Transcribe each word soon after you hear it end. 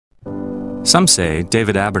Some say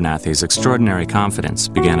David Abernathy's extraordinary confidence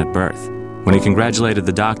began at birth, when he congratulated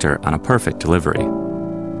the doctor on a perfect delivery.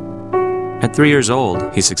 At 3 years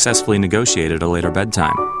old, he successfully negotiated a later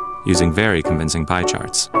bedtime, using very convincing pie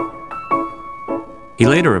charts. He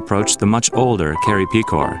later approached the much older Carrie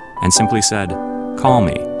Pecor and simply said, "Call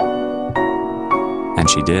me." And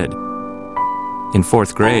she did. In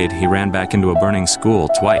 4th grade, he ran back into a burning school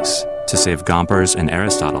twice to save Gompers and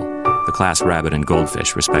Aristotle, the class rabbit and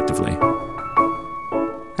goldfish, respectively.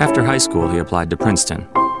 After high school, he applied to Princeton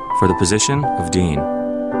for the position of dean.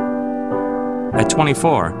 At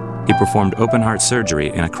 24, he performed open-heart surgery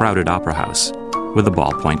in a crowded opera house with a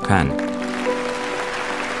ballpoint pen.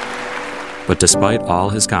 But despite all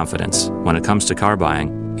his confidence, when it comes to car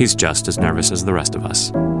buying, he's just as nervous as the rest of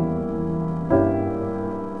us.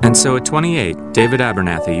 And so at 28, David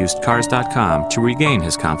Abernathy used Cars.com to regain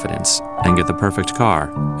his confidence and get the perfect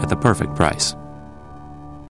car at the perfect price.